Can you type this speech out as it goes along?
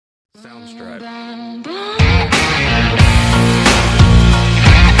Soundstripe.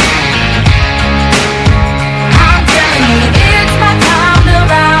 I'm telling you, it's my time to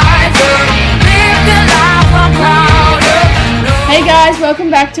rise up. Live the life I'm proud of. Hey guys, welcome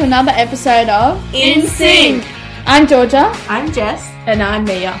back to another episode of In Sync. I'm Georgia. I'm Jess. And I'm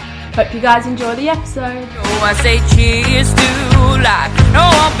Mia. Hope you guys enjoy the episode. Oh, I say cheers to life. No,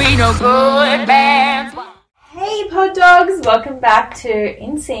 I'll be no good man. Hey pod dogs, welcome back to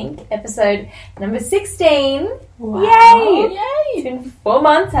In Sync, episode number 16. Wow. Yay! It's been 4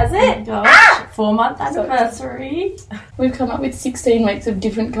 months, has it? Gosh, 4-month anniversary. We've come up with 16 weeks of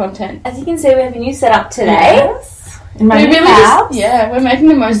different content. As you can see, we have a new setup today. Yes. In my We new really house. we're making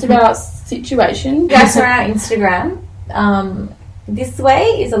the most of our situation. You guys are on our Instagram. This way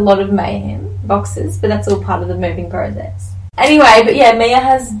is a lot of mayhem boxes, but that's all part of the moving process. Anyway, but yeah, Mia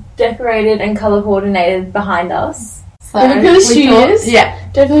has decorated and colour coordinated behind us. So we really studious. Yeah.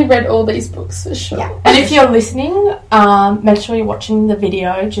 Definitely read all these books for sure. Yeah. And if you're listening, make sure you're watching the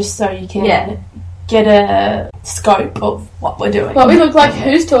video just so you can get a scope of what we're doing. What we look like,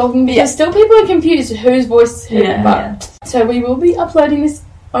 who's talking, because still people are confused whose voice is who. Yeah. So we will be uploading this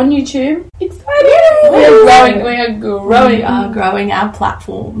on YouTube. Exciting! We are growing. We are growing our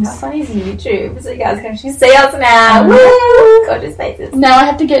platforms. How funny is YouTube? So you guys can actually see us now. Woo! Gorgeous faces. Now I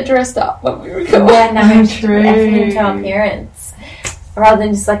have to get dressed up when we record. Yeah, no, we should True. effort into our appearance. Rather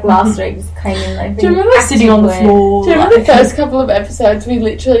than just like last week, just came in like Do you remember Sitting on the floor. Do you remember the first couple of episodes we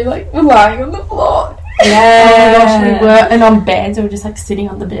literally like were lying on the floor? Yeah. Oh my gosh, we were. And on beds, we were just like sitting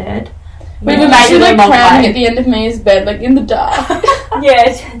on the bed. We Yeah. were actually like Made it a long cramming way. at the end of Mia's bed, like in the dark.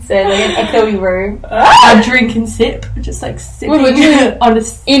 Yeah, so like an echoey room. I drink and sip, just like sipping We were doing- on a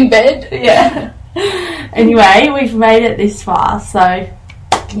In bed. yeah. Anyway, we've made it this far, so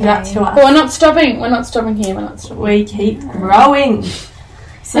congrats to But us. we're not stopping. We're not stopping here. We're not stopping. We keep growing.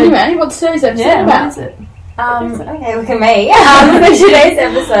 So Anyway, what's today's episode yeah, about? what is it? Okay, look at me. So today's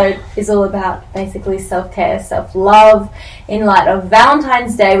episode is all about basically self-care, self-love in light of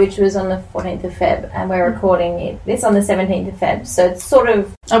Valentine's Day, which was on the 14th of Feb, and we're recording this on the 17th of Feb. So it's sort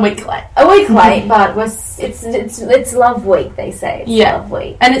of A week late. a week late, but it's Love Week, they say. It's Yeah. Love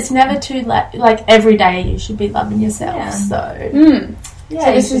Week. And it's never too late. Like every day you should be loving yourself. Yeah. So Yeah,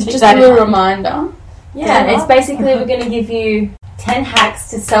 So this you is should just that a in little mind. reminder. Yeah, and it's basically we're going to give you 10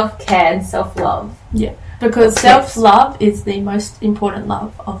 hacks to self-care and self-love. because self-love is the most important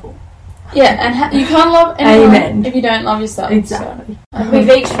love of all. Yeah, and you can't love anyone Amen. if you don't love yourself. Exactly. We've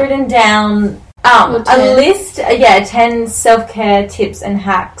each written down Well, a 10. list, 10 self-care tips and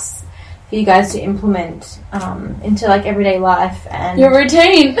hacks for you guys to implement into like everyday life and Your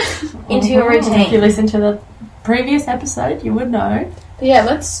routine. into your If you routine. listen to the previous episode, you would know. But yeah,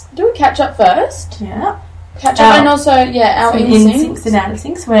 let's do a catch up first. Yeah. Catch up and also our Some instincts. in-syncs and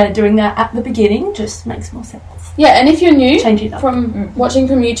out-of-syncs. We're doing that at the beginning. Just makes more sense. Yeah, and if you're new Change it up. from watching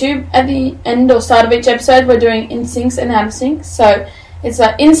from YouTube, at the end or start of each episode, we're doing in syncs and out of sync. So it's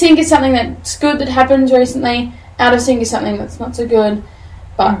like in sync is something that's good that happened recently. Out of sync is something that's not so good.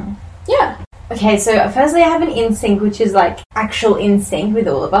 But yeah, Okay, so firstly I have an in-sync, which is like actual in-sync with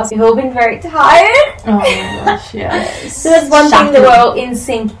all of us. We've all been very tired. Oh my gosh, yeah. So that's one thing that we're all in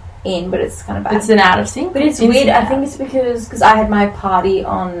sync in, but it's kind of bad. It's an out-of-sync. But it's weird. I think it's because I had my party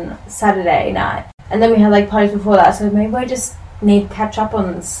on Saturday night, and then we had like parties before that. So maybe I just need to catch up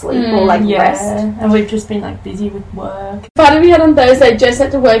on sleep or like rest. And we've just been like busy with work. party we had on Thursday, Jess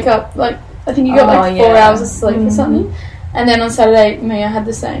had to wake up like I think you got like 4 yeah. hours of sleep or something. And then on Saturday, Mia had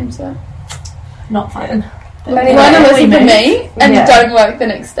the same. So Not fun. But learn anyway, a lesson we for made- me and Yeah. don't work the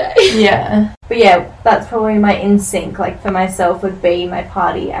next day. Yeah. But yeah, that's probably my in sync. Like for myself, would be my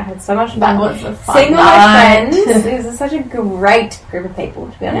party. I had so much That fun. was a fun Seeing all my night. friends. This is such a great group of people,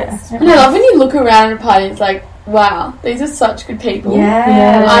 to be honest. And I love when you look around at a party, it's like, wow, these are such good people.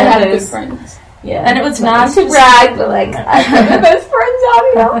 Yeah. I had it good was- friends. Yeah, And it was Not nice to to brag, but like I have my best friends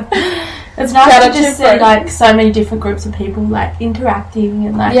out here. It's nice Shout to out to just see friends. like so many different groups of people like interacting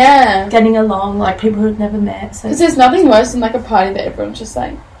and like Yeah. getting along, like people who've never met. So Because there's nothing worse than like a party that everyone's just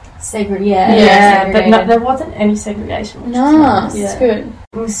like, yeah, but no, there wasn't any segregation. Which was nah, nice. it's good.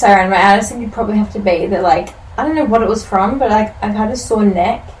 I'm sorry, my honest thing would probably have to be that like I don't know what it was from, but like I've had a sore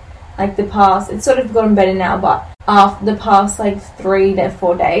neck. Like the past, it's sort of gotten better now, but after the past like 3 to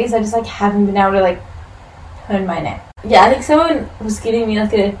 4 days, I just like haven't been able to like turn my neck. Yeah, I think someone was giving me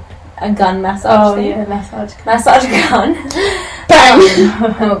like a gun massage thing. massage. Massage gun. Bang!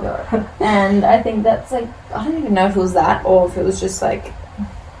 Oh god. And I think that's like I don't even know if it was that or if it was just like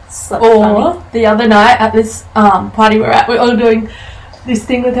slept funny. Or the other night at this party we're at, we're all doing this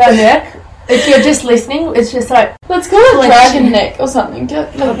thing with our neck, If you're just listening, it's just like Let's call it dragon neck or something. Tree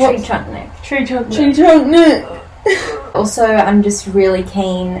trunk neck. tree trunk. Tree trunk neck. Also, I'm just really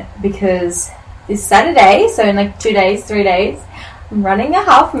keen because this Saturday, so in like 2 days, 3 days, I'm running a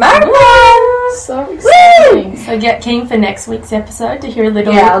half marathon. So exciting. So get keen for next week's episode to hear a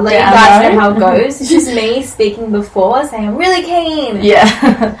little. Yeah, I'll let you guys know how it download. goes. It's just me speaking before, saying I'm really keen.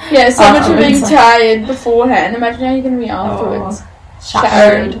 Yeah. Yeah, so much of being it's like- tired beforehand. Imagine how you're going to be afterwards.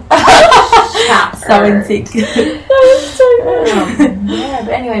 Shattered. So in sync. Yeah,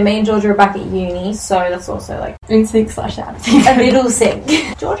 but anyway, me and Georgia are back at uni, so that's also like In sync / out. a little sick.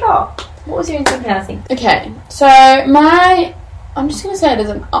 Georgia, what was your instinct now? I think. Okay, so I'm just going to say it as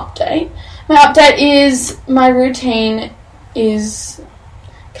an update. My update is my routine is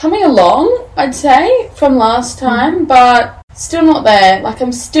coming along, I'd say, from last time, but still not there. Like,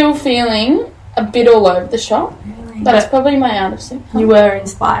 I'm still feeling a bit all over the shop. That's probably my out of sync. You were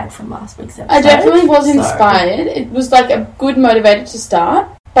inspired from last week's episode. I definitely was so- inspired. It was like a good motivator to start,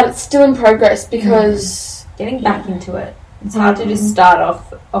 but it's still in progress because Getting back into it. It's hard to just start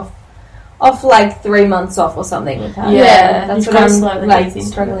off like 3 months off or something with her. Yeah, that's you've what got to I'm slowly like ease into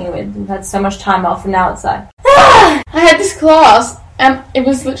struggling it. with. We've had so much time off, and now it's like I had this class and it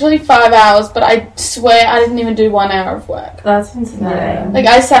was literally 5 hours, but I swear I didn't even do 1 hour of work. That's insane. Yeah. Like,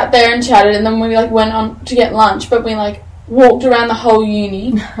 I sat there and chatted, and then we like went on to get lunch, but we like walked around the whole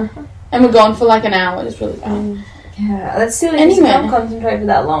uni and we're gone for like an hour. It's really bad. yeah, that's silly. Anyway. You can't concentrate for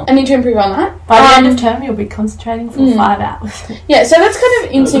that long. I need to improve on that. By the end of term, you'll be concentrating for 5 hours. Yeah, so that's kind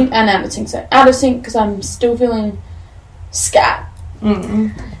of in sync and out of sync. So out of sync because I'm still feeling scat,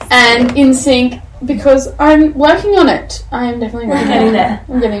 and in sync because I'm working on it. I am definitely working Getting on it. there.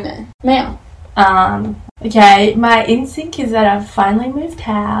 I'm getting there. Now, Okay, my instinct is that I've finally moved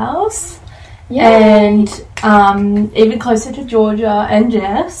house. Yay. And even closer to Georgia and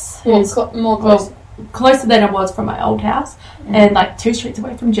Jess, more, who's more close. closer than I was from my old house, and like 2 streets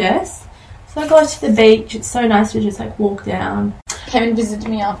away from Jess. So I go to the beach. It's so nice to just like walk down. Came and visited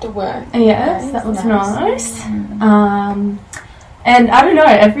me after work. Yes, that was nice. And I don't know,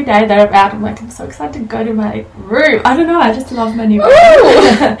 every day that I'm out, I'm like, I'm so excited to go to my room. I don't know, I just love my new room.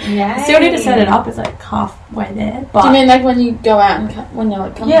 Still need to set it up. It's like halfway there. But Do you mean like when you go out and when you're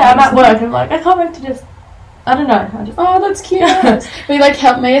like coming yeah, home I'm at or work. something? I'm like, I can't wait to just. I don't know. I just, Oh, that's cute. We like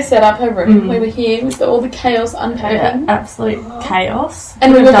helped Mia set up her room. We were here with all the chaos yeah, unpacking. absolute chaos.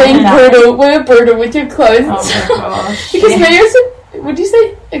 And we were Could've being done without- brutal. We were brutal with your clothes. Oh my gosh. Because Mia's would you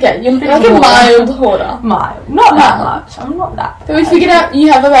say, okay, you're like a hoarder. mild hoarder. Mild. Not that No. much. I'm not that. But we figured out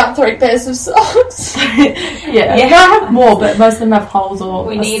you have about 3 pairs of socks. Yeah. No, I have more, but most of them have holes or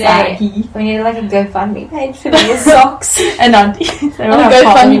We are need saggy. We need like a GoFundMe page for these socks. And undies. They all And have a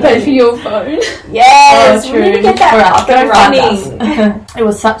holes. GoFundMe page for your phone. Yes, Oh, we need to get that Alright, up and go find running. us. It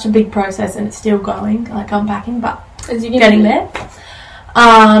was such a big process and it's still going, like unpacking, but As you getting there.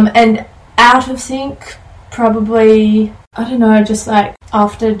 And out of sync, probably, I don't know, just like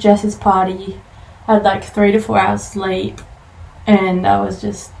after Jess's party, I had like 3 to 4 hours sleep and I was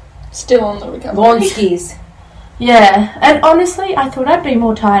just, Still on the recovery. Lawn skis. yeah. And honestly, I thought I'd be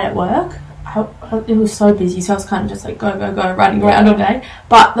more tired at work. It was so busy, so I was kind of just like go, running around all day.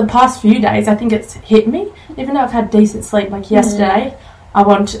 But the past few days, I think it's hit me. Even though I've had decent sleep, like yesterday, I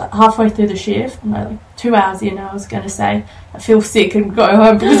went halfway through the shift, like 2 hours in, I was going to say, I feel sick and go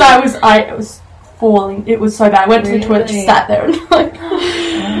home because I was falling. It was so bad. I went to the toilet, just sat there and like,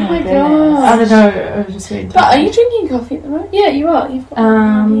 Oh my I god. don't know, it was just really But are tired. you drinking coffee at the moment? Yeah, you are. You've got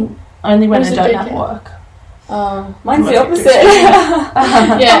Only when Or is I it don't have decaf? work. Mine's the opposite.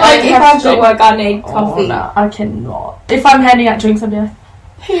 Yeah, like I if have I've to got drink. work, I need coffee. Oh, no, I cannot. If I'm handing out drinks, I'll be like,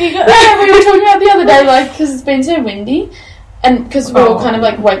 here you go. Yeah, we were talking about the other day, like, because it's been so windy, and because we're all kind of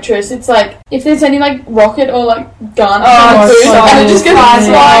like waitress, it's like if there's any like rocket or like gun Oh, food, so and it just goes funny.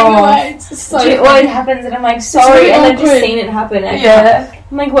 flying away. It's just so It always happens, and I'm like, sorry, really and I've just awkward. seen it happen. And Yeah.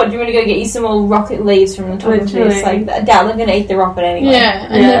 I'm like, what? Do you want to go get you some more rocket leaves from the top of Literally. this? Like, I doubt they're gonna eat the rocket anyway. Yeah,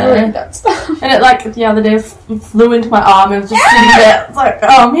 I Yeah. never eat that stuff. And it like the other day flew into my arm. It was just sitting there. It's like,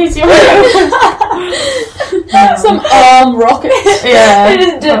 here's your Some arm rocket. yeah.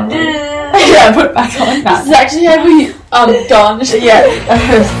 Just Yeah, put it back on This is that. actually how we garnish. Yeah.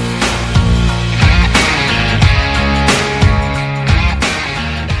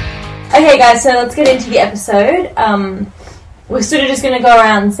 Okay, guys, so let's get into the episode. We're sort of just going to go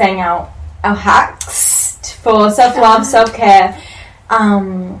around saying our hacks for self-love, self-care.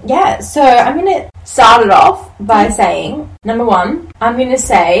 So I'm going to start it off by saying, number 1, I'm going to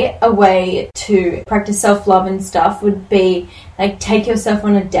say a way to practice self-love and stuff would be, like, take yourself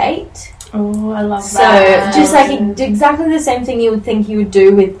on a date. Oh, I love So that. just like exactly the same thing you would think you would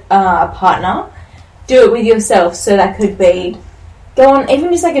do with a partner, do it with yourself. So that could be go on even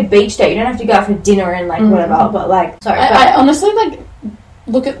just like a beach date. You don't have to go out for dinner and like whatever. But like, I honestly like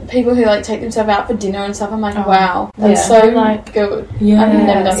look at people who like take themselves out for dinner and stuff. I'm like, wow, that's so like good. Yeah. I've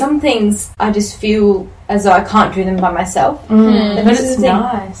never done it. Some things I just feel as though I can't do them by myself. But this is it's the thing.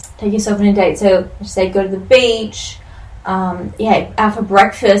 nice. Take yourself on a date. So just say go to the beach. Out for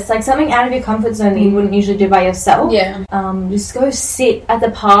breakfast, like something out of your comfort zone that you wouldn't usually do by yourself. Yeah. Just go sit at the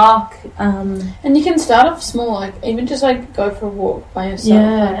park. And you can start off small, like even just like go for a walk by yourself.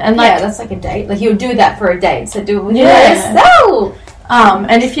 Yeah, Like, and like that's like a date. Like you would do that for a date. So do it with Yeah. yourself.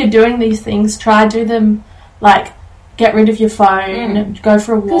 and if you're doing these things, try do them like get rid of your phone, go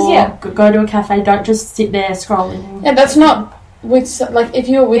for a walk, go to a cafe. Don't just sit there scrolling. yeah, that's not with like if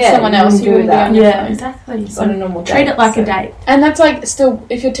you were with Yeah, someone you else, wouldn't you do would be that. on your Yeah, phone. exactly. On So a normal treat date, it like so. a date. And that's like still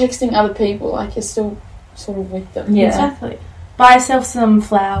if you're texting other people, like you're still sort of with them. Yeah. Exactly. Buy yourself some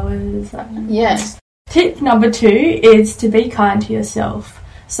flowers. Yes. Tip number 2 is to be kind to yourself.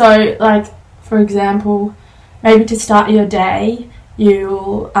 So, like, for example, maybe to start your day,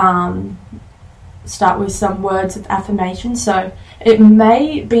 you'll start with some words of affirmation. So it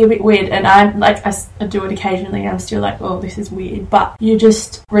may be a bit weird, and I do it occasionally, and I'm still like, oh, this is weird. But you're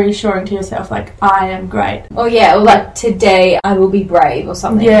just reassuring to yourself, like, I am great. Oh yeah, or like today I will be brave or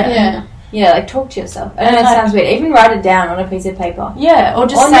something. Yeah. Yeah, like talk to yourself. I know And, that like- sounds weird. Even write it down on a piece of paper. Yeah, or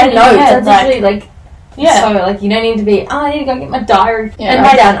just On say your it notes. in your head, That's actually like yeah. so like you don't need to be. Oh, I need to go get my diary. Yeah. And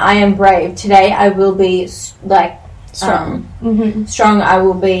write down. I am brave. Today I will be like Strong. strong. I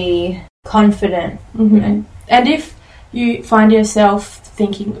will be confident. Mm-hmm. You know? And if you find yourself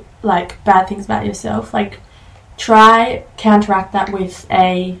thinking like bad things about yourself, like try counteract that with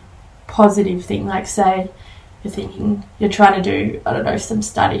a positive thing. Like say you're thinking you're trying to do, I don't know, some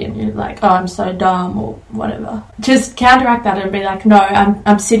study and you're like, oh, I'm so dumb or whatever. Just counteract that and be like, no,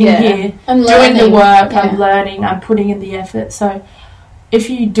 I'm sitting here And doing the learning. work, Yeah. I'm learning, I'm putting in the effort. So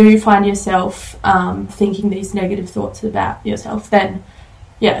if you do find yourself thinking these negative thoughts about yourself, then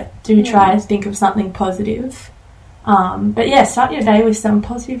do try to think of something positive. But yeah, start your day with some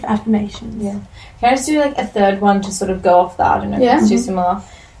positive affirmations. Yeah. Can I just do like a third one to sort of go off that? I don't know if it's too similar,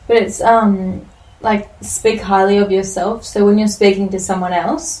 but it's like speak highly of yourself. So when you're speaking to someone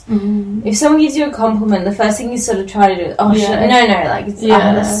else, if someone gives you a compliment, the first thing you sort of try to do is, oh shit, no, like it's,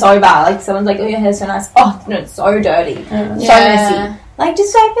 that's so bad. Like someone's like, oh, your hair's so nice. Oh no, it's so dirty, so messy. Like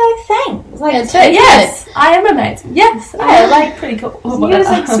just like be like thanks. Like Yes, I am amazing. Yes, I am like pretty cool. you gotta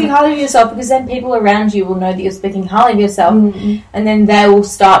like speak highly of yourself because then people around you will know that you're speaking highly of yourself, and then they will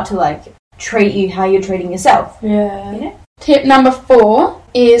start to like treat you how you're treating yourself. Yeah. You know? Tip number 4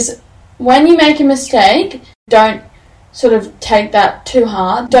 is when you make a mistake, don't sort of take that too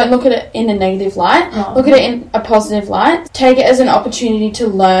hard. Don't look at it in a negative light. Look at it in a positive light. Take it as an opportunity to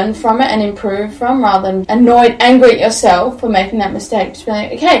learn from it and improve from, rather than angry at yourself for making that mistake. Just be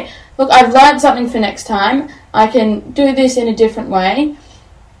like, okay, look, I've learned something for next time. I can do this in a different way.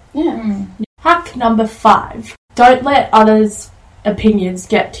 Yeah. Hack number 5. Don't let others' opinions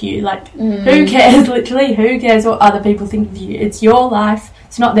get to you. Like, who cares? Literally, who cares what other people think of you? It's your life.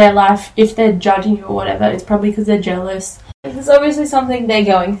 It's not their life. If they're judging you or whatever, it's probably because they're jealous. It's obviously something they're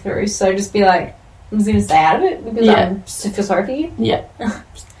going through, so just be like, I'm just gonna stay out of it because I just feel sorry for you. Yeah.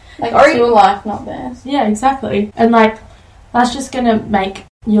 Like, it's your life, not theirs. Yeah, exactly. And like, that's just gonna make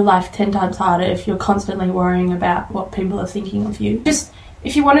your life 10 times harder if you're constantly worrying about what people are thinking of you. Just,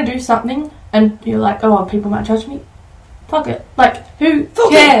 if you want to do something and you're like, oh, people might judge me, fuck it. Like, who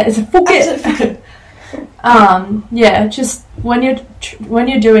cares? Fuck it. Just when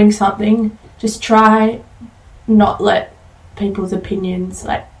you're doing something, just try not let people's opinions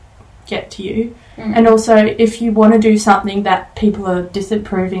like get to you. And also, if you want to do something that people are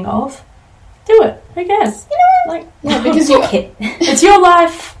disapproving of, do it. Who cares? You know, like, Because it's your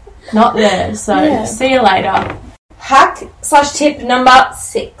life, not theirs. So see you later. Hack/tip number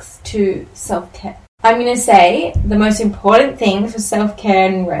 6 to self-care. I'm going to say the most important thing for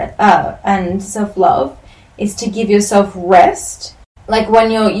self-care and self-love is to give yourself rest. Like when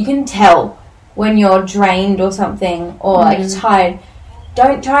you can tell when you're drained or something or like tired.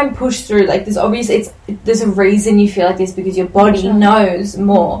 Don't try and push through. Like there's a reason you feel like this because your body knows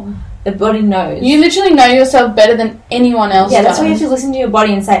more. The body knows. You literally know yourself better than anyone else Yeah, does. that's why you have to listen to your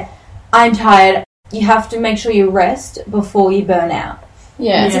body and say, I'm tired. You have to make sure you rest before you burn out.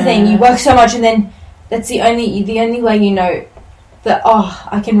 Yeah. That's the thing. You work so much and then that's the only way you know that, oh,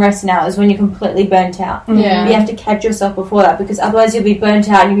 I can rest now is when you're completely burnt out. Yeah. You have to catch yourself before that because otherwise you'll be burnt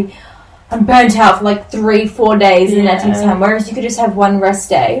out and you'll be, I'm burnt out for like 3-4 days and that Yeah. takes time. Whereas you could just have one rest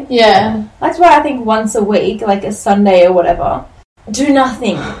day. Yeah. That's why I think once a week, like a Sunday or whatever, do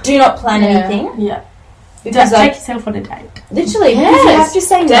nothing. Do not plan Yeah. anything. Yeah. Because Just take like yourself on a date. literally, Yes. because you have to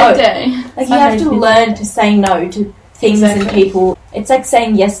say Dead no. day. Like you have to Sundays learn is- to say no to things and Exactly. people. It's like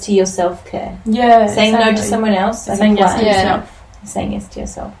saying yes to your self-care. Yeah. Saying no to exactly. someone else. Like Saying a yes to plan. Yeah. yourself. Saying yes to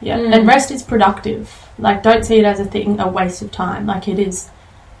yourself. Yeah. Mm. And rest is productive. Like, don't see it as a waste of time. Like, it is,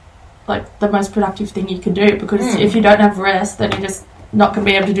 like, the most productive thing you can do, because if you don't have rest, then you're just not going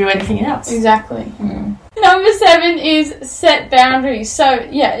to be able to do anything else. Exactly. Mm. Number 7 is set boundaries. So,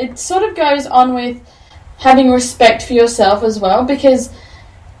 yeah, it sort of goes on with having respect for yourself as well, because,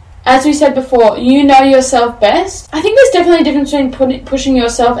 as we said before, you know yourself best. I think there's definitely a difference between pushing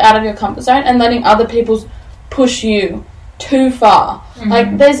yourself out of your comfort zone and letting other people push you too far. Like,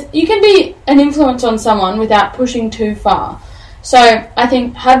 you can be an influence on someone without pushing too far. So, I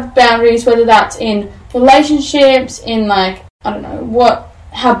think have boundaries, whether that's in relationships, in, like, I don't know,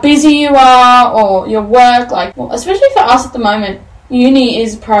 how busy you are, or your work, like, well, especially for us at the moment, uni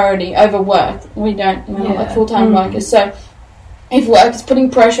is priority over work. We're not like full-time workers. So if work is putting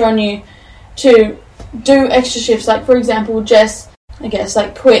pressure on you to do extra shifts, like for example, Jess, I guess,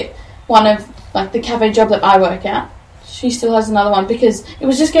 like quit one of like the cafe job that I work at. She still has another one because it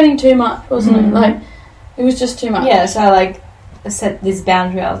was just getting too much, wasn't it? Like, it was just too much. Yeah, so I set this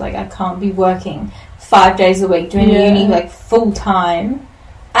boundary. I was like, I can't be working 5 days a week doing uni like full time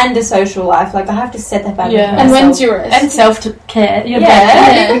and a social life. Like, I have to set that boundary. Yeah. for And myself. when's your rest? And self-care. Your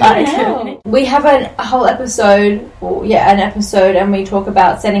Yeah. like, We have a whole episode, an episode, and we talk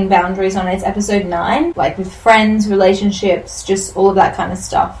about setting boundaries on it. It's episode 9, like with friends, relationships, just all of that kind of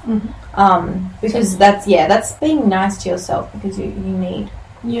stuff. Because that's being nice to yourself, because you need.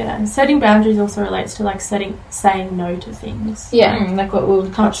 Yeah, setting boundaries also relates to like saying no to things. Yeah. Like what we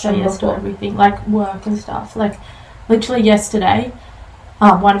Can't touched say on yes to before. everything, like work and stuff. Like, literally yesterday,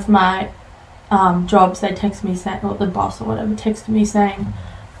 one of my jobs, they texted me saying, or the boss or whatever texted me saying,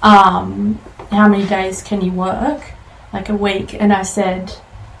 how many days can you work? Like a week. And I said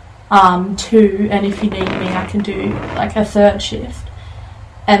 2, and if you need me I can do like a 3rd shift.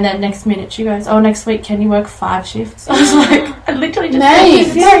 And then next minute she goes, next week can you work 5 shifts? I was like, I literally just Mate, You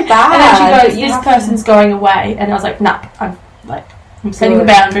feel bad. and then she but goes, you this have person's going away. And I was like, nah, I'm setting a Good.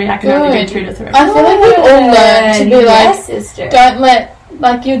 boundary. I can only do Good. 2 to 3. I feel like we've all learned to be like, sister. don't let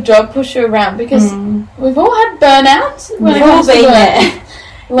like your job push you around, because we've all had burnouts when We've it all comes to been work. there.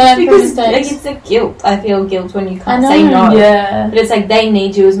 Learn from Because like, mistakes. it's the guilt. I feel guilt when you can't I say know. no. Yeah. But it's like they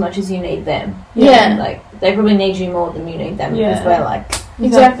need you as much as you need them. Yeah. Like they probably need you more than you need them, Yeah. because we're like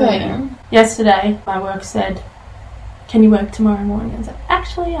Exactly. Yesterday, my work said, can you work tomorrow morning? I was like,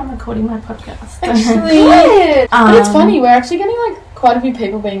 actually, I'm recording my podcast. Actually, Good. but it's funny. We're actually getting like quite a few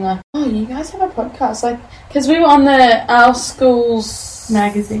people being like, "Oh, you guys have a podcast?" Like, because we were on our school's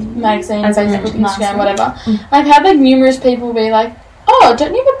magazine, Facebook, As I mentioned last Instagram, week. whatever. I've had like numerous people be like, "Oh,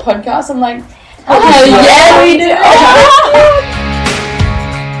 don't you have a podcast?" I'm like, Oh, yeah, we do."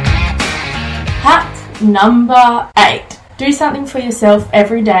 Hack number 8. Do something for yourself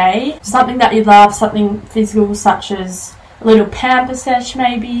every day. Something that you love, something physical, such as a little pamper sesh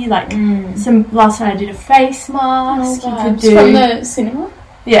maybe. Like, last night I did a face mask. You could do... From the cinema.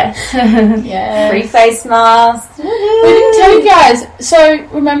 Yeah. Yeah. Free face mask. We didn't tell you guys. So,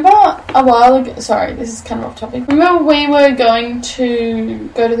 remember a while ago... Sorry, this is kind of off topic. Remember we were going to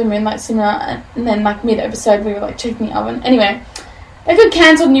go to the Moonlight Cinema, and then, like, mid-episode, we were, like, checking the oven. Anyway, they got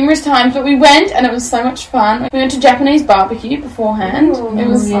cancelled numerous times, but we went, and it was so much fun. We went to Japanese barbecue beforehand. Ooh, it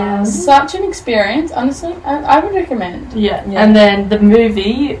was yeah. such an experience. Honestly, I would recommend. Yeah. Yeah. And then the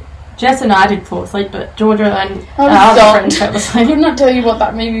movie, Jess and I did fall asleep, but Georgia and I was our other zonked. friend fell I asleep. could not tell you what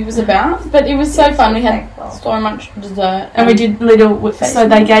that movie was about, but it was so fun. We had so much dessert. And we did little... Face So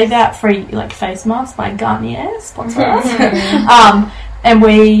they masks. gave out free, like, face masks by Garnier, sponsor us. And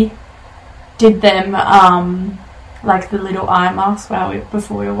we did them... like the little eye mask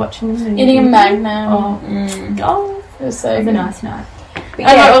before we were watching the movie. Eating a Magnum. Oh, It was so it was a good. nice night. But And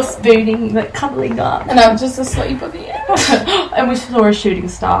yeah. we're all spooning, like cuddling up. And I was just asleep at the end. And we saw a shooting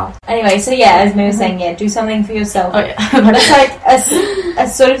star. Anyway, so yeah, as me was saying, do something for yourself. Oh yeah. That's like a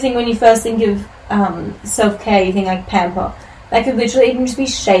sort of thing when you first think of self-care, you think like pamper. That could literally even just be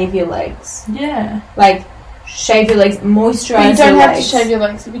shave your legs. Yeah. Like, shave your legs, moisturize But you don't your have legs. to shave your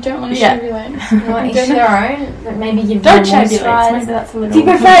legs if you don't want to Yeah. shave your legs. You know, each their own, but maybe give Don't them shave your legs. moisturize. Maybe that's a If little... you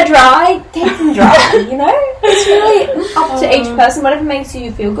prefer dry, keep them dry, you know? It's really up to each person, whatever makes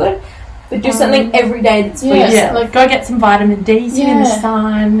you feel good. But do something every day that's for yeah. yourself. Yeah, like go get some vitamin D, sit in the Yeah.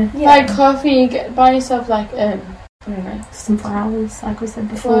 sun. Yeah. Like coffee, buy yourself like I don't know, some flowers, like we said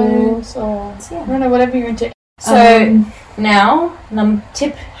before. clothes or I don't know, whatever you're into. So now,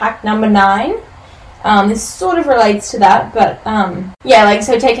 tip hack number 9. This sort of relates to that, but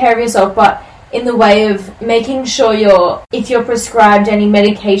so take care of yourself, but in the way of making sure if you're prescribed any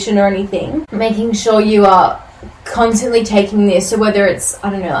medication or anything, making sure you are constantly taking this. So whether it's, I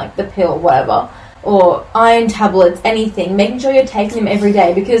don't know, like the pill, whatever, or iron tablets, anything, making sure you're taking them every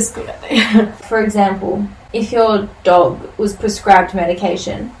day. Because, for example, if your dog was prescribed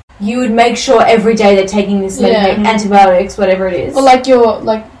medication, you would make sure every day they're taking this antibiotics, whatever it is. Or like your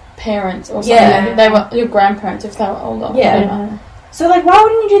parents or something. Yeah. If they were your grandparents if they were older. Yeah. So like, why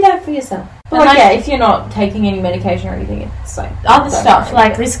wouldn't you do that for yourself? But like, if you're not taking any medication or anything, it's like other stuff.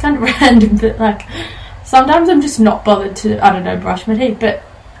 Like this kind of random, but like sometimes I'm just not bothered to, I don't know, brush my teeth, but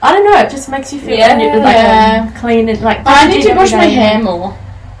I don't know, it just makes you feel clean and like. I need to brush my hair more.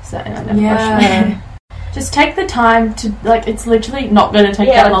 So I don't brush my hair. Just take the time to, like, it's literally not going to take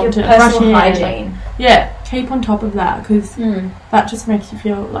that long to brush your hygiene. Hair. Keep on top of that, because that just makes you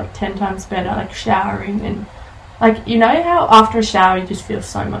feel like 10 times better, like showering and, like, you know how after a shower you just feel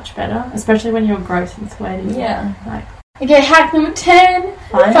so much better, especially when you're gross and sweaty. Yeah. Like, okay, hack number 10,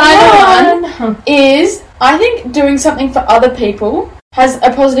 final one, is I think doing something for other people has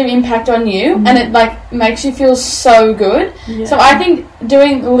a positive impact on you, and it like makes you feel so good. Yeah. So I think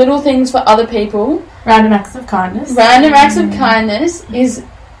doing little things for other people, random acts of kindness is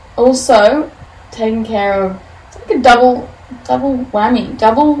also taken care of. It's like a double whammy,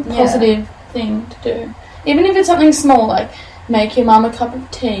 double positive thing to do. Even if it's something small, like make your mum a cup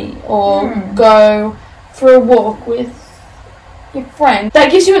of tea or go for a walk with your friend.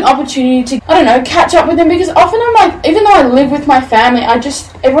 That gives you an opportunity to, I don't know, catch up with them, because often I'm like, even though I live with my family,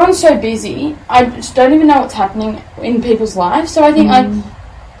 everyone's so busy, I just don't even know what's happening in people's lives. So I think like,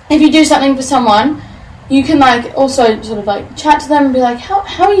 if you do something for someone, you can like also sort of like chat to them and be like,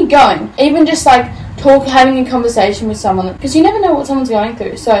 how are you going? Even just like having a conversation with someone, because you never know what someone's going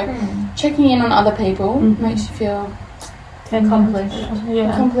through. So checking in on other people makes you feel accomplished.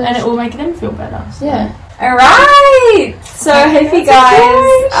 Accomplished. And it will make them feel better. So. Yeah. Alright! So I hope you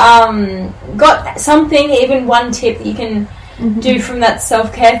guys got something, even one tip that you can do from that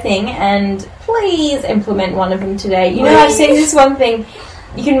self-care thing, and please implement one of them today. You know, I've seen this one thing,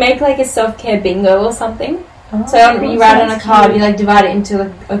 you can make like a self-care bingo or something. So you write on a card, you like divide it into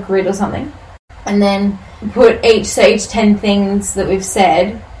like a grid or something, and then put each 10 things that we've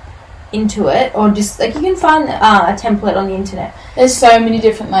said into it, or just like you can find a template on the internet. There's so many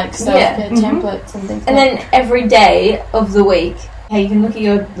different like self-care templates and things. And then every day of the week, you can look at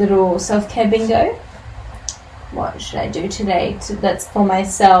your little self-care bingo. What should I do today that's for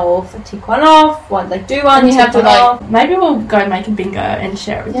myself? Tick one off. What, like, do one, and you have to like off. Maybe we'll go make a bingo and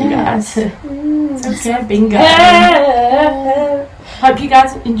share it with you guys. Self-care bingo. Hope you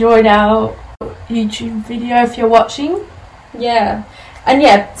guys enjoyed our YouTube video if you're watching. Yeah.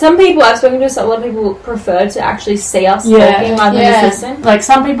 And some people, I've spoken to a lot of people prefer to actually see us talking rather than just listen. Like,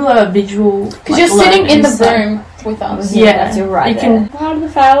 some people are visual. Because you're sitting in the room with us. Yeah, that's right. You can part of the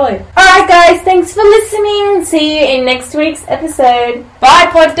family. Alright, guys, thanks for listening. See you in next week's episode. Bye,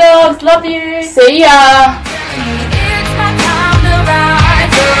 pod dogs. Love you. See ya.